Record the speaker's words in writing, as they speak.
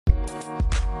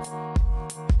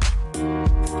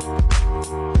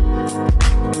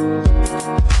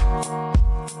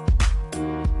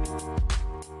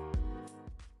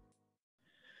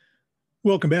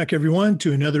Welcome back, everyone,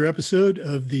 to another episode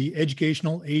of the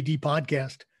Educational AD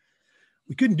Podcast.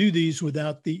 We couldn't do these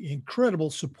without the incredible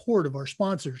support of our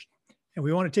sponsors, and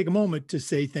we want to take a moment to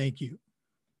say thank you.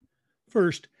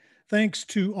 First, thanks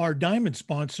to our diamond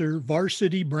sponsor,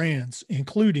 Varsity Brands,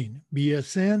 including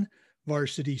BSN,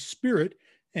 Varsity Spirit,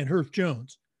 and Herff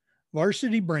Jones.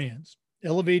 Varsity Brands,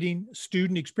 elevating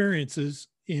student experiences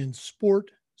in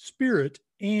sport, spirit,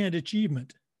 and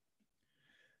achievement.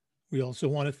 We also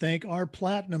want to thank our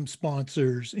platinum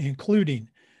sponsors, including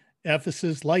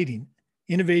Ephesus Lighting,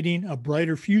 innovating a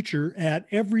brighter future at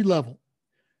every level.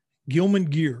 Gilman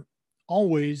Gear,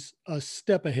 always a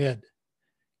step ahead.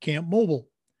 Camp Mobile,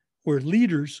 where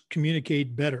leaders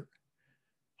communicate better.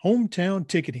 Hometown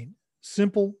Ticketing,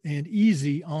 simple and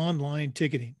easy online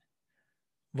ticketing.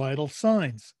 Vital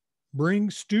Signs, bring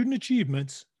student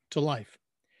achievements to life.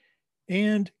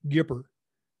 And Gipper,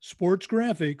 sports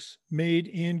graphics made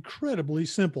incredibly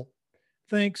simple.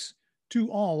 Thanks to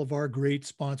all of our great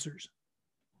sponsors.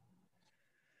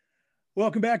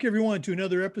 Welcome back, everyone, to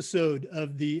another episode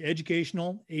of the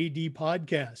Educational AD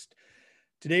Podcast.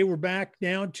 Today, we're back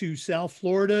down to South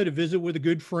Florida to visit with a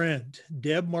good friend,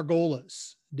 Deb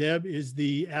Margolis. Deb is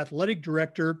the athletic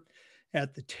director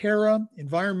at the Terra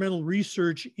Environmental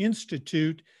Research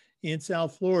Institute in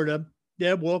South Florida.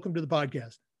 Deb, welcome to the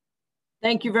podcast.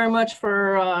 Thank you very much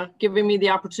for giving me the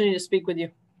opportunity to speak with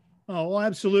you. Oh, well,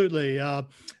 absolutely.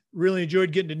 Really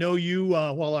enjoyed getting to know you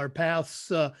while our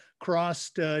paths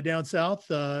crossed down south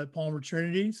at Palmer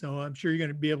Trinity. So I'm sure you're going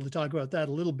to be able to talk about that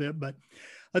a little bit, but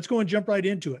let's go and jump right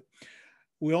into it.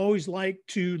 We always like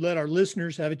to let our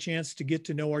listeners have a chance to get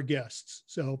to know our guests.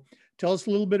 So tell us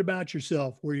a little bit about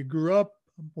yourself, where you grew up,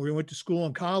 where you went to school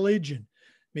and college, and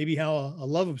maybe how a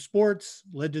love of sports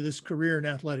led to this career in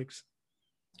athletics.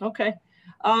 Okay.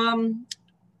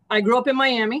 I grew up in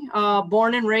Miami,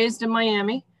 born and raised in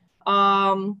Miami.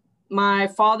 My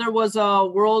father was a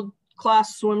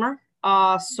world-class swimmer.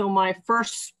 So my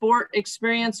first sport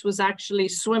experience was actually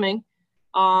swimming.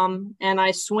 And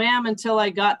I swam until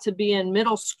I got to be in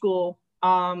middle school,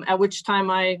 at which time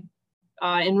I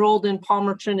enrolled in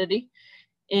Palmer Trinity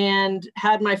and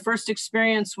had my first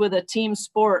experience with a team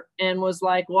sport and was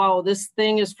like, wow, this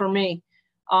thing is for me.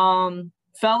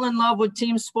 Fell in love with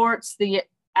team sports, the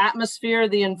atmosphere,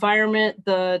 the environment,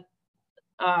 the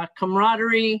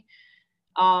camaraderie,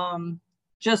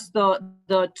 just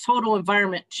the total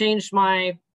environment changed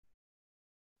my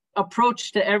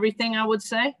approach to everything, I would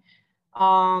say.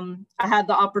 I had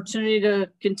the opportunity to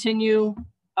continue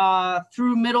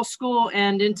through middle school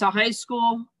and into high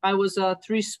school. I was a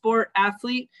 3-sport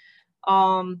athlete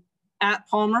at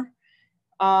Palmer.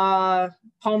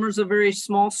 Palmer's a very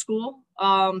small school.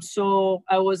 So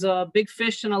I was a big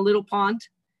fish in a little pond.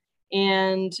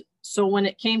 And so when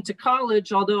it came to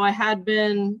college, although I had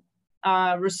been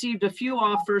received a few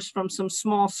offers from some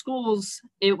small schools,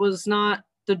 it was not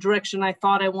the direction I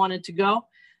thought I wanted to go.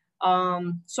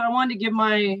 So I wanted to give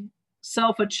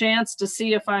myself a chance to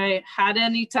see if I had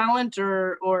any talent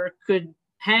or could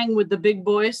hang with the big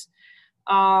boys.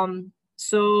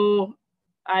 So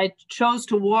I chose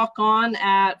to walk on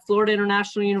at Florida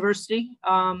International University.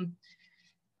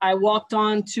 I walked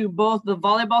on to both the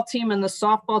volleyball team and the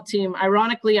softball team.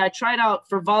 Ironically, I tried out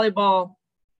for volleyball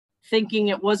thinking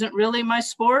it wasn't really my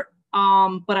sport,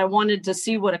 but I wanted to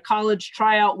see what a college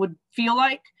tryout would feel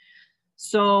like.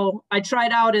 So I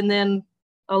tried out, and then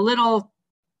a little,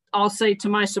 I'll say to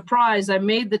my surprise, I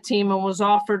made the team and was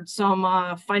offered some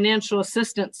financial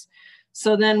assistance.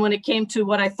 So then when it came to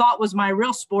what I thought was my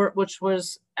real sport, which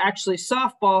was actually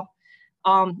softball,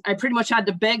 I pretty much had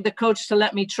to beg the coach to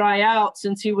let me try out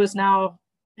since he was now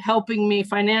helping me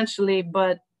financially,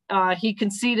 but he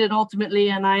conceded ultimately,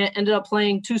 and I ended up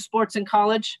playing 2 sports in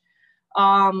college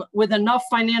with enough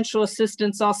financial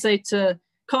assistance, I'll say, to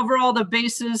cover all the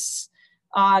bases.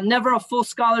 Never a full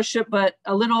scholarship, but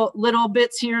a little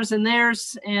bits here's and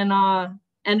there's, and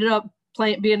ended up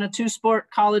being a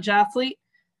 2-sport college athlete.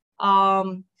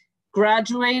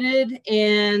 Graduated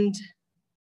and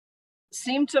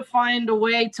seemed to find a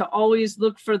way to always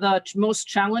look for the most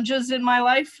challenges in my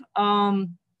life. I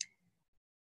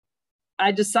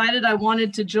decided I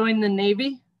wanted to join the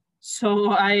Navy.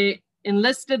 So I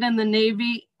enlisted in the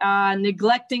Navy,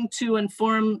 neglecting to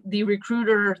inform the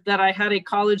recruiter that I had a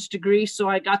college degree. So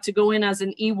I got to go in as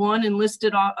an E1,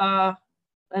 enlisted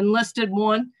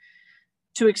 1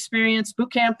 to experience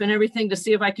boot camp and everything to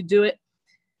see if I could do it.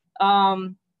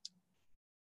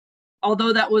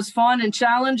 Although that was fun and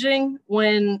challenging,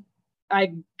 when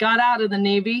I got out of the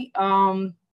Navy,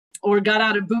 or got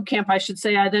out of boot camp, I should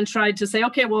say, I then tried to say,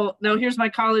 okay, well, now here's my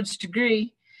college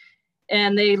degree.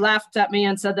 And they laughed at me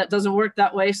and said, that doesn't work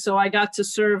that way. So I got to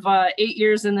serve 8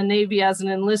 years in the Navy as an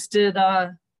enlisted,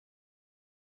 I'll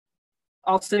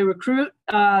say recruit,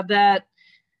 that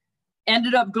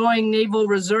ended up going Naval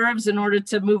Reserves in order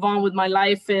to move on with my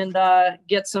life and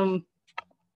get some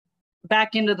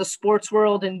back into the sports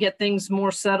world and get things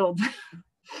more settled.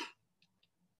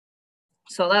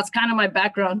 So that's kind of my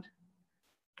background.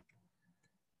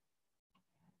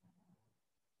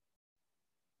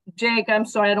 Jake, I'm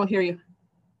sorry, I don't hear you.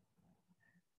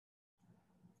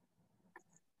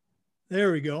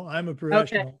 There we go. I'm a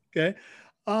professional. Okay.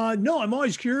 No, I'm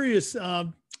always curious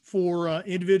for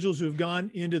individuals who have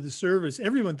gone into the service.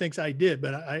 Everyone thinks I did,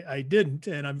 but I didn't.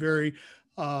 And I'm very,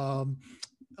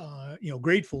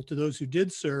 grateful to those who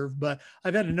did serve. But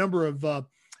I've had a number of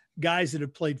guys that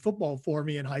have played football for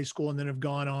me in high school and then have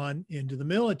gone on into the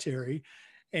military.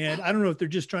 And I don't know if they're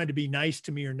just trying to be nice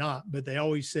to me or not, but they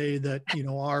always say that,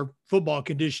 our football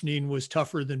conditioning was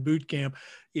tougher than boot camp.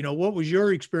 What was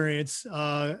your experience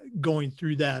going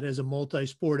through that as a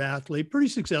multi-sport athlete, pretty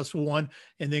successful one,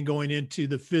 and then going into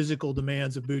the physical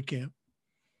demands of boot camp?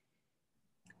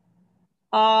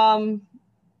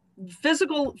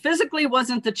 Physically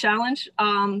wasn't the challenge.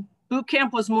 Boot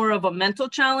camp was more of a mental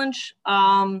challenge.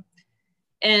 And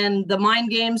the mind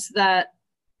games that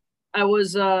I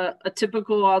was a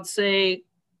typical, I'd say,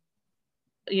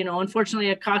 unfortunately,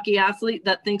 a cocky athlete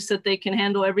that thinks that they can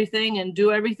handle everything and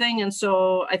do everything. And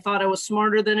so I thought I was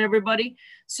smarter than everybody.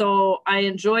 So I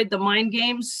enjoyed the mind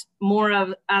games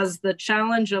more as the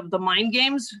challenge of the mind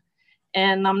games.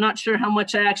 And I'm not sure how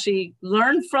much I actually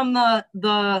learned from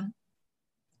the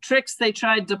tricks they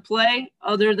tried to play,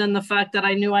 other than the fact that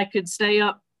I knew I could stay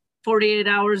up 48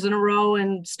 hours in a row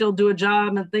and still do a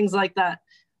job and things like that.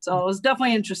 So it was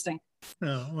definitely interesting.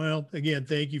 Oh, well, again,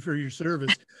 thank you for your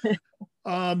service.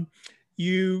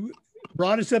 You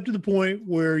brought us up to the point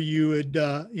where you had,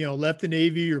 left the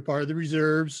Navy. You're part of the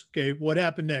reserves. Okay. What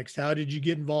happened next? How did you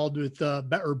get involved with,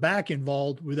 or back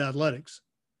involved with athletics?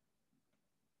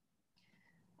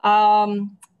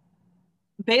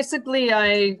 Basically,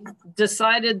 I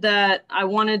decided that I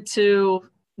wanted to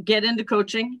get into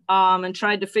coaching and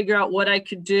tried to figure out what I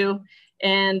could do.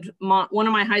 And one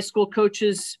of my high school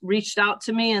coaches reached out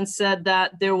to me and said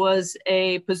that there was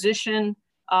a position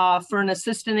for an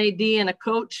assistant AD and a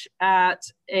coach at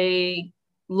a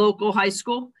local high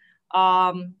school.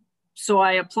 So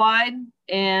I applied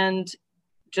and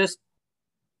just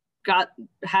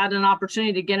had an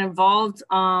opportunity to get involved.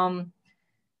 And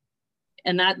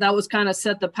that was kind of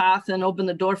set the path and opened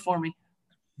the door for me.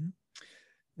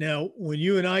 Now, when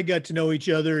you and I got to know each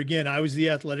other, again, I was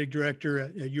the athletic director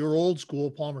at your old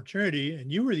school, Palmer Trinity,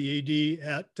 and you were the AD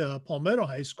at Palmetto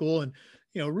High School, and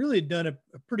really had done a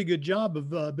pretty good job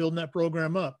of building that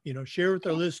program up. Share with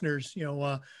our listeners,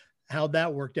 how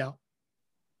that worked out.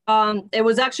 It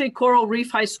was actually Coral Reef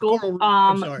High School.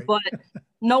 I'm sorry. But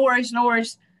no worries.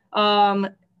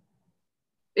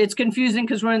 It's confusing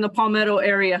because we're in the Palmetto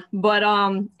area. But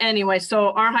anyway,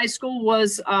 so our high school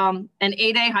was an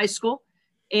 8A high school.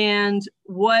 And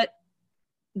what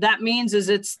that means is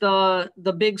it's the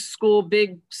big school,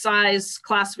 big size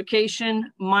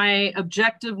classification. My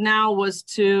objective now was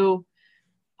to,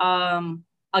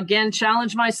 again,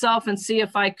 challenge myself and see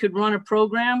if I could run a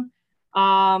program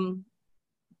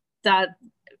that,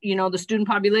 the student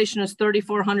population is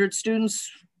 3,400 students,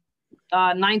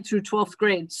 9th through 12th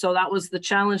grade. So that was the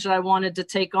challenge that I wanted to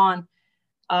take on.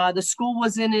 The school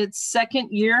was in its second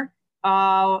year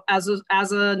as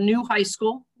a new high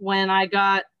school when I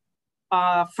got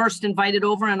first invited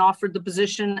over and offered the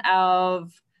position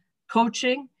of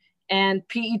coaching and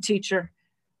PE teacher.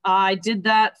 I did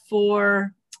that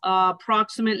for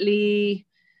approximately,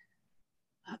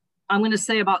 I'm going to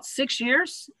say about 6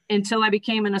 years, until I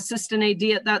became an assistant AD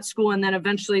at that school and then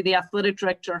eventually the athletic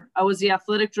director. I was the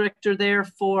athletic director there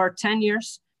for 10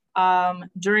 years.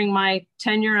 During my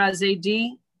tenure as AD,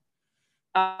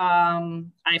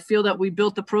 I feel that we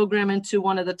built the program into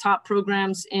one of the top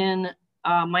programs in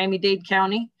Miami-Dade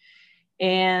County.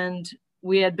 And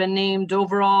we had been named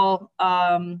overall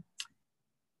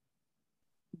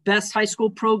best high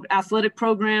school athletic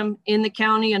program in the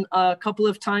county and a couple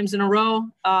of times in a row.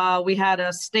 We had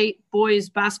a state boys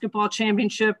basketball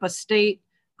championship, a state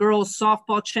girls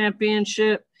softball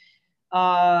championship,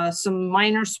 some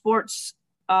minor sports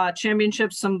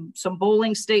championships, some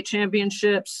bowling state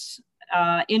championships,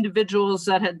 individuals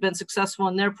that had been successful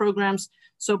in their programs.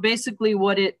 So basically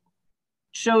what it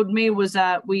showed me was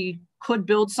that we could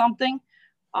build something,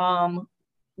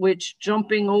 which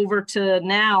jumping over to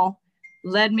now,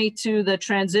 led me to the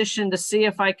transition to see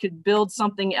if I could build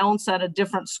something else at a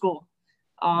different school.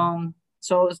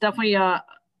 So it was definitely a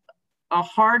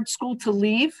hard school to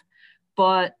leave,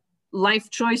 but life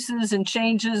choices and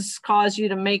changes cause you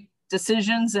to make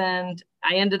decisions. And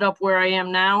I ended up where I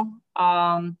am now.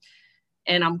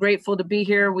 And I'm grateful to be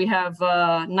here. We have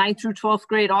 9th through 12th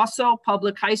grade, also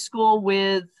public high school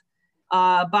with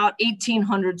about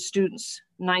 1,800 students,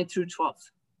 9th through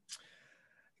 12th.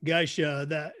 Gosh,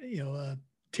 that,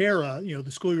 Terra,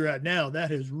 the school you're at now, that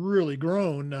has really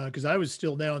grown, because I was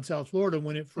still down in South Florida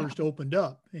when it first opened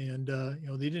up, and,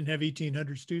 they didn't have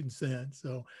 1,800 students then.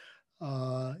 So,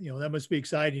 that must be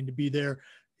exciting to be there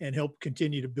and help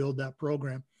continue to build that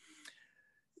program.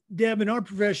 Deb, in our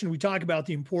profession, we talk about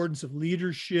the importance of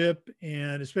leadership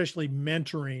and especially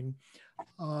mentoring.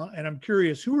 And I'm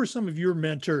curious, who are some of your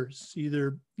mentors,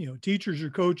 either, teachers or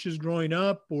coaches growing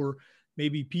up, or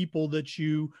maybe people that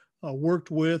you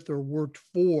worked with or worked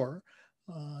for?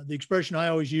 The expression I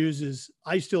always use is,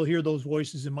 I still hear those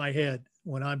voices in my head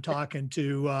when I'm talking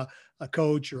to a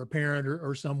coach or a parent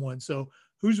or someone. So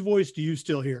whose voice do you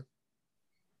still hear?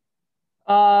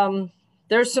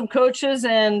 There's some coaches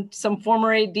and some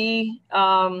former AD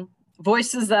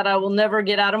voices that I will never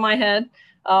get out of my head.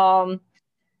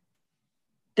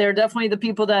 They're definitely the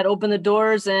people that opened the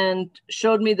doors and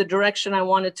showed me the direction I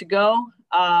wanted to go,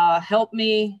 helped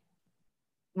me,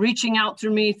 reaching out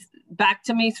back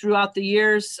to me throughout the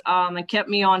years, and kept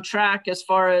me on track as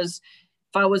far as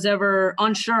if I was ever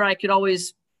unsure, I could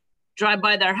always drive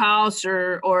by their house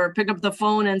or pick up the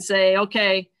phone and say,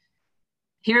 okay,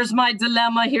 here's my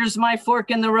dilemma, here's my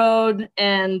fork in the road.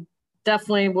 And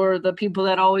definitely were the people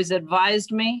that always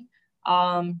advised me.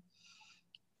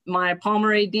 My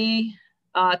Palmer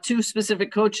AD, 2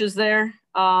 specific coaches there,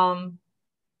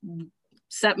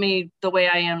 set me the way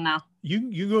I am now.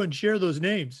 You go and share those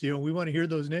names. We want to hear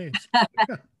those names.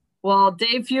 Well,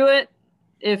 Dave Hewitt,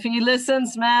 if he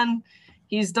listens, man,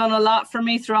 he's done a lot for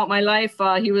me throughout my life.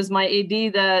 He was my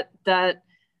AD that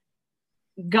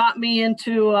got me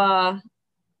into,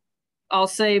 I'll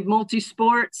say,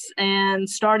 multi-sports, and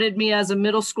started me as a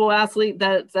middle school athlete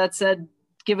that said,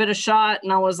 give it a shot.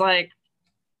 And I was like,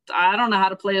 I don't know how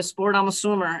to play a sport. I'm a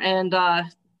swimmer, and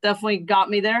definitely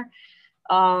got me there.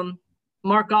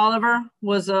 Mark Oliver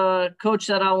was a coach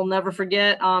that I will never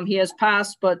forget. He has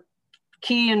passed, but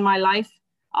key in my life.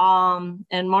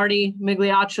 And Marty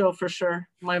Migliaccio, for sure,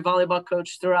 my volleyball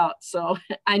coach throughout. So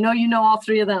I know all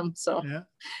 3 of them. So yeah.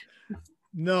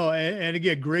 No, and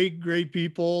again, great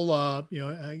people. I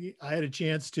had a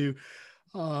chance to,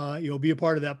 be a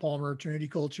part of that Palmer Trinity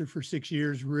culture for 6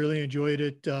 years. Really enjoyed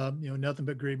it. Nothing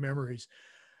but great memories.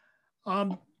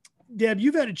 Deb,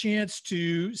 you've had a chance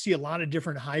to see a lot of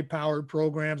different high-powered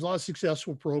programs, a lot of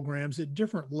successful programs at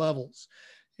different levels,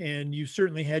 and you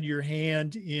certainly had your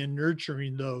hand in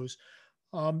nurturing those.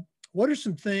 What are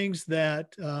some things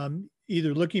that,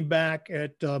 either looking back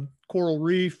at Coral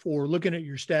Reef or looking at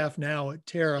your staff now at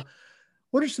Terra,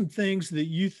 what are some things that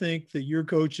you think that your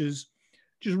coaches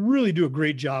just really do a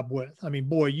great job with? I mean,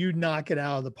 boy, you knock it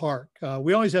out of the park.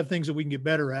 We always have things that we can get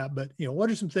better at, but what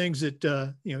are some things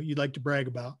that you'd like to brag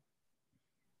about?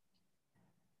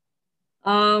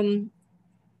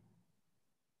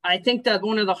 I think that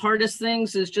one of the hardest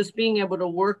things is just being able to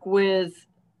work with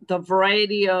the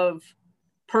variety of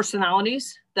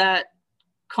personalities that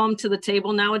come to the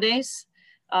table nowadays.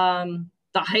 The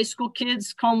high school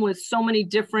kids come with so many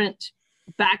different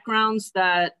backgrounds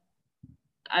that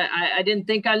I didn't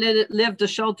think I lived a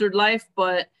sheltered life,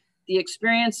 but the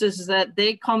experiences that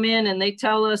they come in and they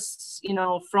tell us,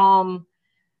 from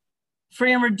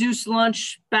free and reduced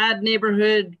lunch, bad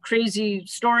neighborhood, crazy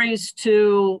stories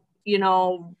to,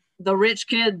 the rich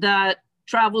kid that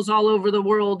travels all over the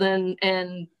world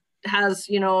and has,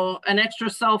 an extra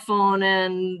cell phone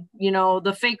and,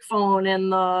 the fake phone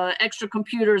and the extra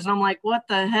computers. And I'm like, what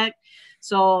the heck?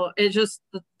 So it's just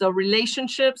the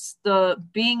relationships, the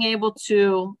being able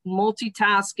to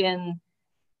multitask and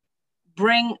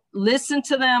listen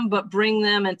to them, but bring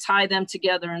them and tie them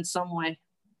together in some way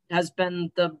has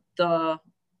been the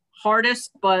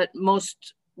hardest, but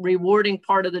most rewarding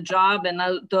part of the job. And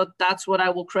that's what I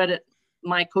will credit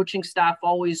my coaching staff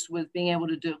always with being able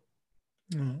to do.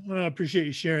 Well, I appreciate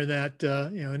you sharing that.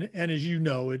 And as you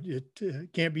know, it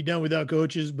can't be done without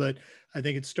coaches, but I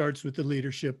think it starts with the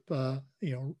leadership,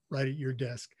 right at your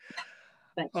desk.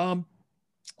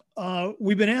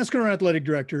 We've been asking our athletic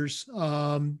directors,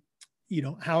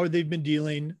 how they've been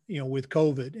dealing, with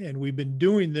COVID. And we've been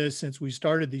doing this since we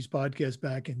started these podcasts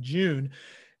back in June.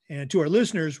 And to our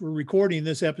listeners, we're recording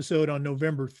this episode on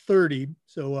November 30.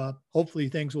 So hopefully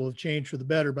things will have changed for the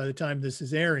better by the time this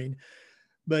is airing.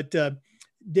 But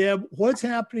Deb, what's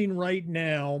happening right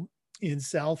now in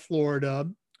South Florida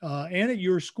and at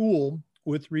your school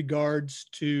with regards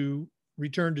to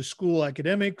return to school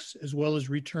academics as well as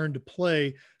return to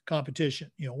play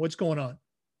competition? What's going on?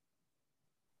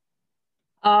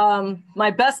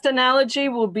 My best analogy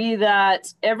will be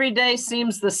that every day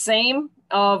seems the same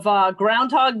of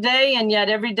Groundhog Day, and yet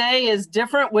every day is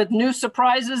different with new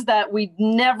surprises that we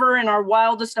never in our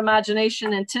wildest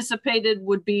imagination anticipated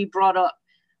would be brought up.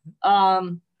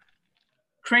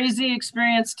 Crazy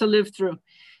experience to live through.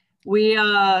 We,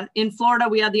 in Florida,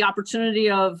 we had the opportunity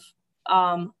of,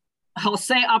 I'll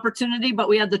say opportunity, but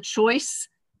we had the choice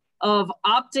of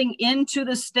opting into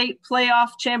the state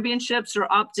playoff championships or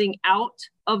opting out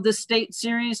of the state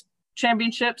series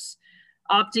championships.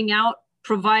 Opting out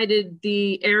provided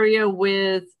the area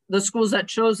with the schools that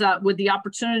chose that with the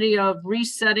opportunity of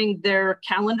resetting their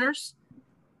calendars.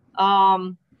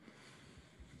 Not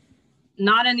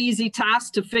an easy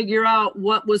task to figure out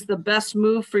what was the best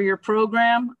move for your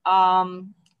program.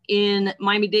 In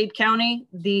Miami-Dade County,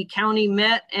 the county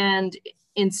met, and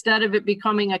instead of it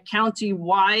becoming a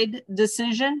county-wide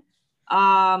decision,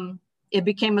 it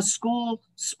became a school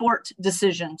sport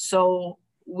decision. So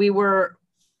we were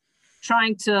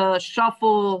trying to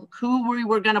shuffle who we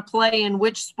were going to play in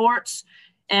which sports,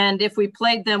 and if we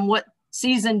played them, what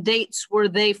season dates were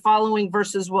they following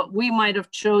versus what we might have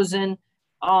chosen,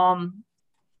 and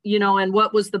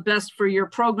what was the best for your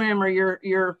program or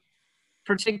your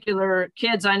particular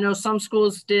kids. I know some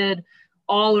schools did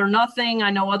all or nothing. I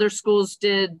know other schools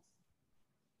did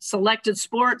selected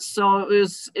sports. So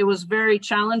it was very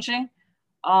challenging.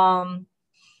 Coming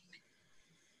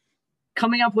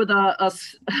up with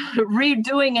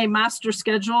redoing a master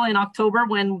schedule in October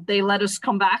when they let us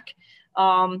come back,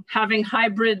 having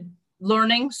hybrid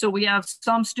learning. So we have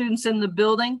some students in the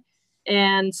building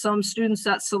and some students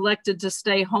that selected to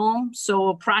stay home.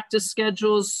 So practice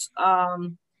schedules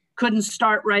couldn't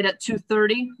start right at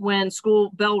 2:30 when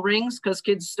school bell rings because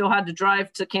kids still had to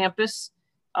drive to campus.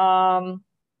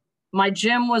 My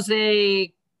gym was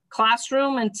a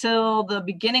classroom until the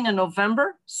beginning of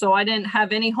November. So I didn't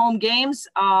have any home games.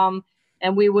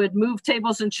 And we would move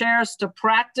tables and chairs to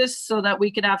practice so that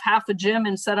we could have half a gym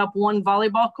and set up one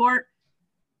volleyball court.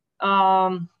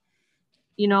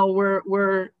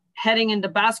 We're heading into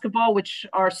basketball, which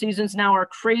our seasons now are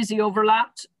crazy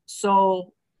overlapped.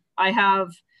 So I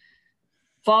have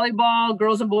volleyball,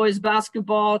 girls and boys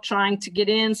basketball trying to get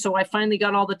in. So I finally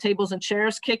got all the tables and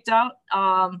chairs kicked out.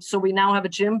 So we now have a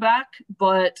gym back,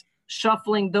 but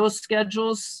shuffling those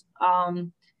schedules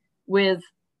with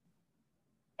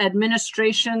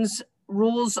administration's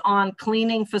rules on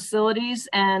cleaning facilities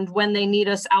and when they need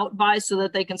us out by so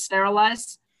that they can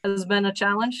sterilize has been a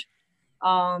challenge.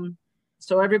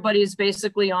 So everybody's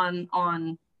basically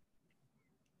on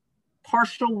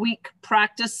partial week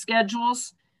practice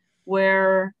schedules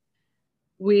where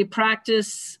we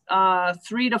practice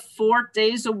 3 to 4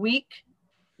 days a week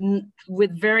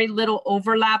with very little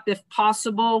overlap. If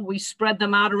possible, we spread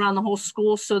them out around the whole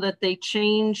school so that they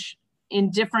change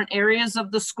in different areas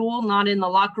of the school, not in the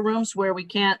locker rooms where we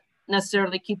can't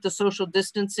necessarily keep the social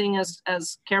distancing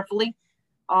as carefully.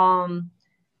 And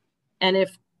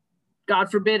if God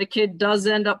forbid a kid does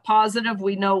end up positive,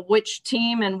 we know which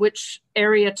team and which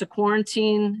area to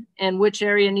quarantine and which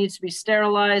area needs to be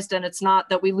sterilized. And it's not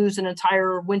that we lose an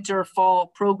entire winter fall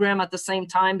program at the same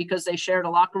time because they shared a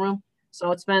locker room.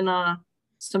 So it's been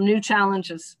some new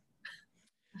challenges.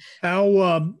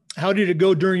 How did it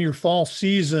go during your fall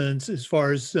seasons as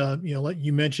far as, like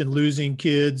you mentioned, losing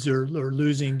kids or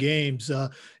losing games?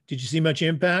 Did you see much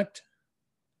impact?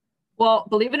 Well,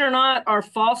 believe it or not, our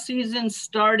fall season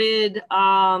started,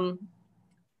 I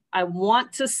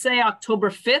want to say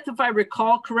October 5th, if I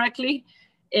recall correctly.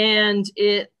 And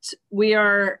we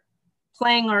are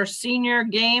playing our senior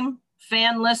game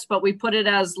fanless, but we put it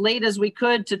as late as we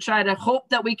could to try to hope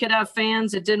that we could have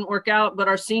fans. It didn't work out, but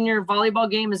our senior volleyball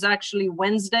game is actually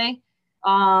Wednesday.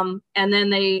 And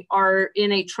then they are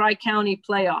in a tri-county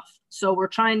playoff. So we're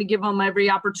trying to give them every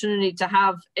opportunity to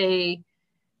have a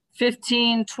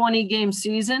 15, 20 game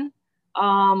season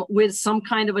with some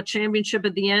kind of a championship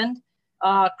at the end.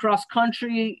 Cross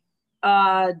country,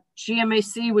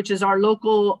 GMAC, which is our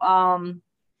local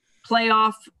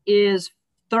playoff, is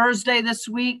Thursday this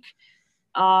week.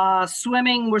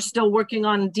 Swimming, we're still working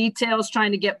on details,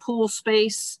 trying to get pool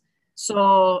space.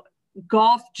 So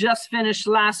golf just finished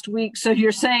last week. So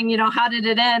you're saying, how did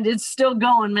it end? It's still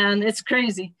going, man. It's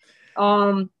crazy.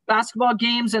 Basketball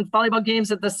games and volleyball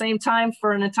games at the same time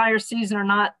for an entire season are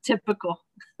not typical.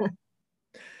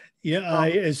 Yeah,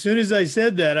 as soon as I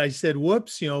said that, I said,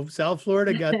 "Whoops!" South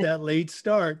Florida got that late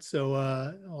start, so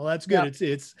well, that's good. Yeah.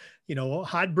 It's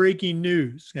hot breaking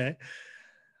news. Okay,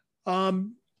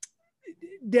 um,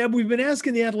 Deb, we've been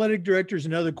asking the athletic directors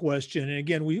another question, and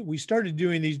again, we started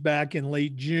doing these back in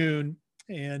late June,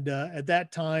 and at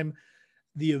that time,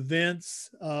 the events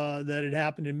that had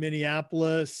happened in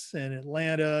Minneapolis and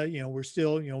Atlanta, were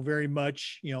still very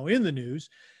much in the news,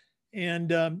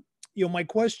 and my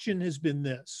question has been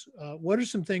this: what are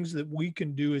some things that we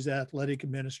can do as athletic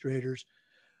administrators?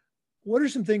 What are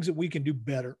some things that we can do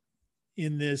better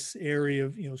in this area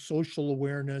of social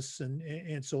awareness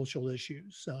and social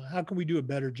issues? How can we do a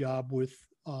better job with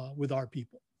our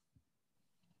people?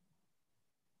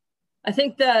 I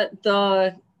think that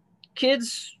the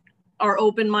kids are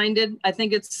open-minded. I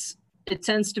think it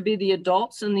tends to be the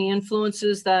adults and the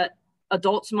influences that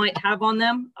adults might have on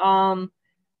them.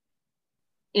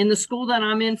 In the school that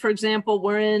I'm in, for example,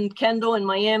 we're in Kendall in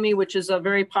Miami, which is a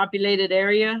very populated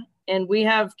area. And we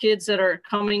have kids that are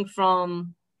coming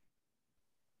from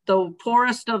the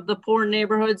poorest of the poor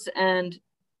neighborhoods and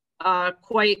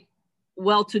quite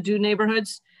well-to-do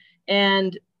neighborhoods.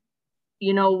 And,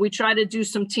 we try to do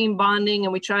some team bonding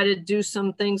and we try to do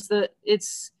some things that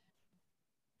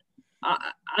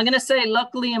I'm going to say,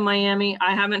 luckily in Miami,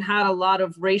 I haven't had a lot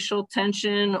of racial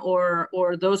tension or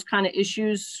those kind of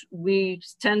issues. We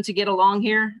tend to get along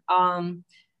here.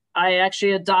 I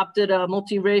actually adopted a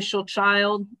multiracial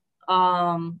child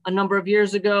a number of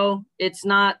years ago. It's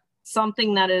not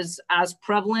something that is as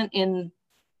prevalent in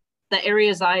the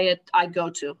areas I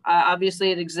go to. Obviously,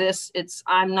 it exists.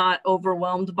 I'm not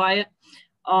overwhelmed by it.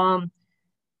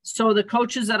 So the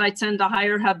coaches that I tend to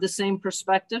hire have the same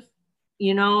perspective.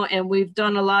 And we've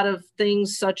done a lot of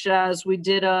things, such as we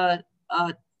did a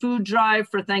food drive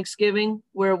for Thanksgiving,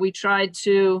 where we tried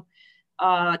to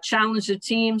challenge the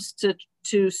teams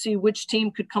to see which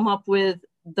team could come up with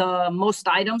the most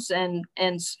items and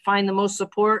find the most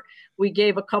support. We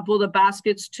gave a couple of the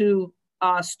baskets to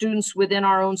students within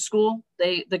our own school.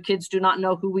 The kids do not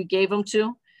know who we gave them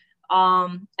to.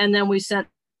 And then we sent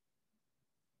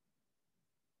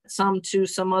some to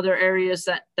some other areas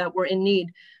that were in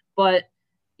need. But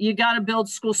you got to build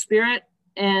school spirit,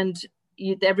 and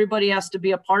everybody has to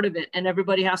be a part of it, and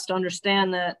everybody has to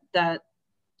understand that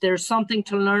there's something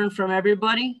to learn from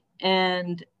everybody,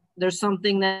 and there's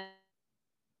something that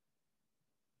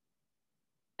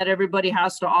everybody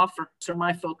has to offer. So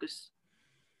my focus.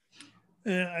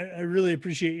 I really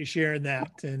appreciate you sharing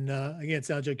that. And again, it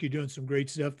sounds like you're doing some great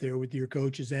stuff there with your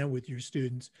coaches and with your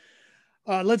students.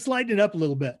 Let's lighten it up a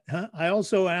little bit. Huh? I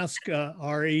also ask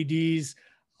our ADs,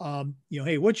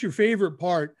 hey, what's your favorite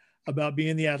part about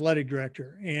being the athletic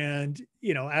director? And,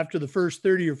 after the first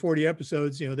 30 or 40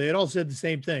 episodes, they had all said the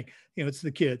same thing. It's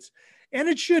the kids. And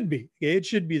it should be. Okay? It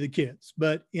should be the kids.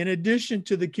 But in addition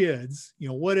to the kids,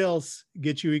 what else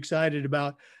gets you excited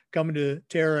about coming to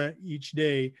Terra each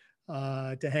day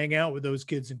to hang out with those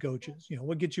kids and coaches?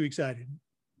 What gets you excited?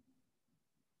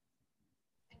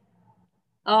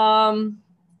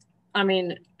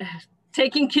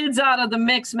 Taking kids out of the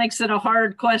mix makes it a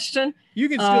hard question. You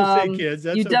can still say kids.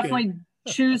 That's you okay. Definitely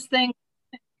choose things.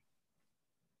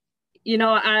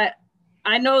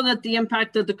 I know that the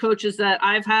impact of the coaches that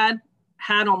I've had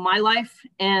on my life,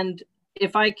 and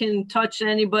if I can touch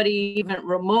anybody even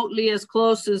remotely as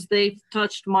close as they've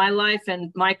touched my life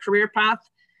and my career path,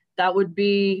 that would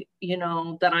be,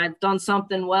 that I've done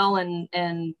something well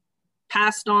and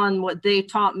passed on what they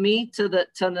taught me to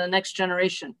the next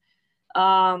generation.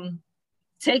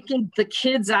 Taking the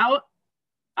kids out,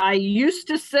 I used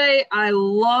to say I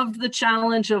loved the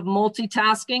challenge of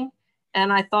multitasking,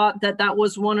 and I thought that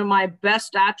was one of my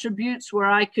best attributes, where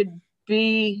I could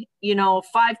be, 5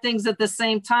 things at the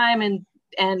same time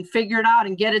and figure it out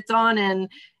and get it done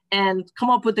and come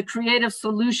up with a creative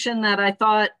solution that I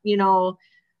thought,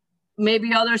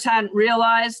 maybe others hadn't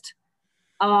realized.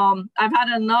 I've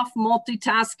had enough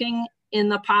multitasking in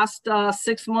the past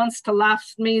 6 months to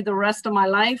last me the rest of my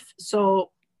life. So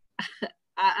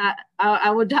I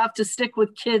would have to stick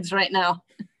with kids right now.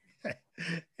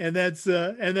 And that's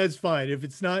fine.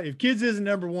 If kids isn't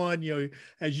number one,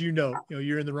 as you're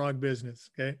in the wrong business.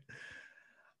 Okay.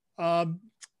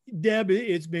 Deb,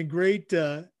 it's been great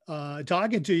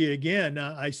talking to you again.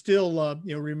 I still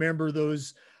remember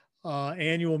those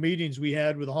annual meetings we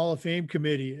had with the Hall of Fame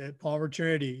committee at Palmer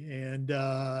Trinity, and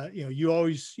you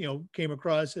always came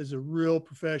across as a real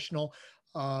professional.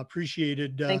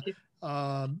 Appreciated Thank you.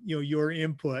 Your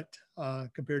input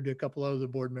compared to a couple other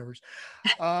board members.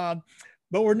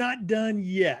 But we're not done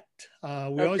yet. We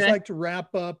always like to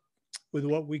wrap up with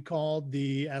what we call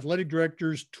the athletic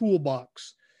director's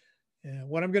toolbox. And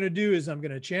what I'm going to do is I'm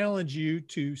going to challenge you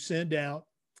to send out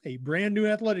a brand new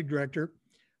athletic director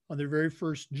on their very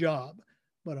first job,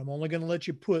 but I'm only going to let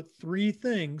you put 3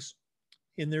 things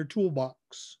in their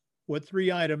toolbox. What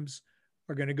 3 items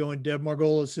are going to go in Deb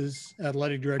Margolis's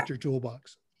athletic director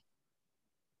toolbox?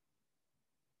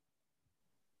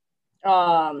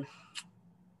 Find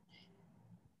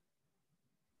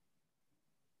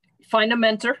a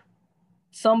mentor,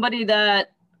 somebody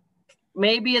that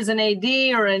maybe is an AD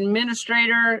or an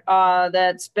administrator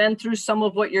that's been through some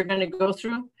of what you're going to go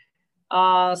through.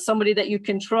 Somebody that you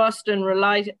can trust and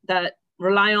rely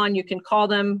on. You can call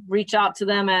them, reach out to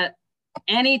them at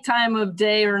any time of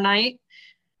day or night.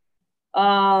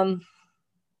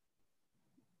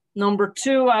 Number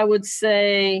 2, I would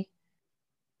say,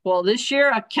 well, this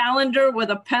year, a calendar with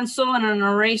a pencil and an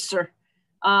eraser.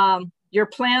 Your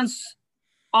plans,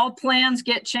 all plans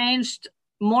get changed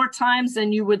more times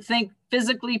than you would think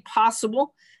physically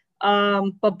possible,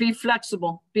 but be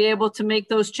flexible, be able to make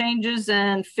those changes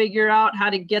and figure out how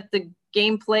to get the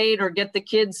game played or get the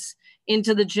kids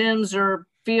into the gyms or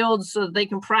fields so they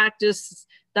can practice.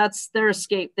 That's their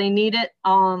escape. They need it.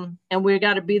 And we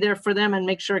got to be there for them and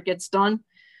make sure it gets done.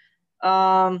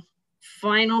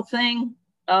 Final thing,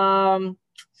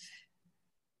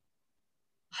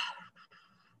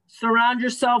 surround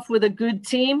yourself with a good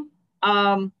team.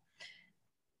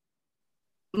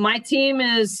 My team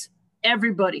is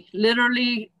everybody,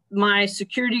 literally my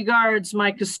security guards,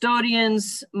 my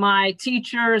custodians, my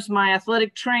teachers, my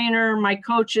athletic trainer, my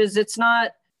coaches. It's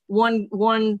not one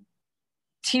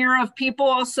tier of people,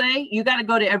 I'll say. You got to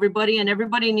go to everybody, and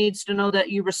everybody needs to know that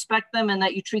you respect them and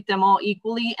that you treat them all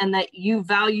equally and that you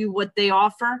value what they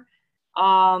offer,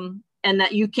 and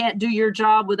that you can't do your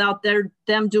job without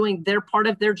them doing their part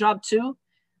of their job too.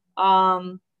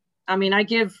 I mean, I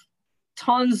give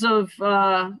tons of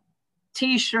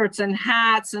T-shirts and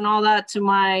hats and all that to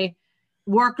my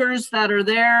workers that are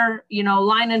there,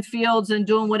 lining fields and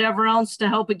doing whatever else to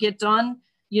help it get done.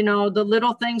 The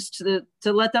little things to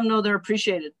let them know they're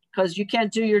appreciated, because you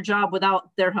can't do your job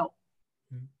without their help.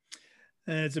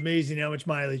 And it's amazing how much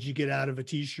mileage you get out of a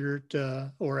T-shirt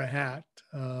or a hat.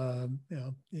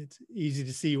 It's easy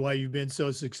to see why you've been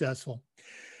so successful.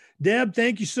 Deb,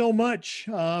 thank you so much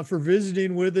for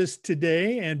visiting with us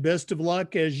today, and best of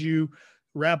luck as you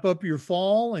wrap up your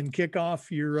fall and kick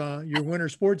off your winter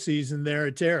sports season there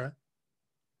at Terra.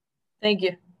 Thank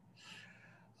you.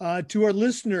 To our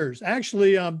listeners,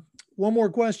 actually, one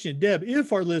more question, Deb.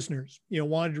 If our listeners,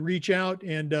 wanted to reach out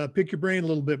and pick your brain a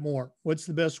little bit more, what's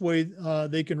the best way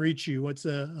they can reach you? What's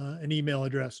an email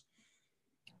address?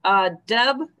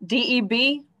 Deb,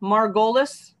 D-E-B,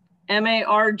 Margolis,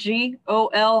 M-A-R-G-O-L-I-S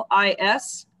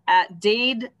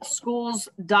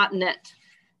 @dadeschools.net.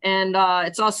 And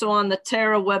it's also on the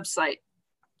Terra website.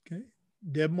 Okay.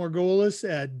 Deb Margolis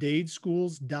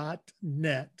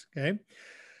 @dadeschools.net. Okay.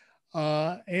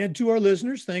 And to our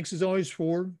listeners, thanks as always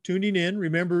for tuning in.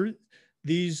 Remember,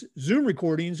 these Zoom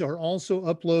recordings are also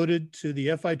uploaded to the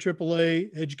FIAAA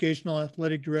Educational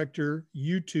Athletic Director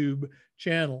YouTube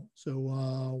channel. So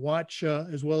watch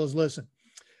as well as listen.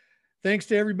 Thanks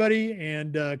to everybody,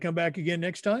 and come back again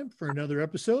next time for another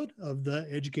episode of the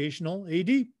Educational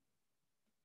AD.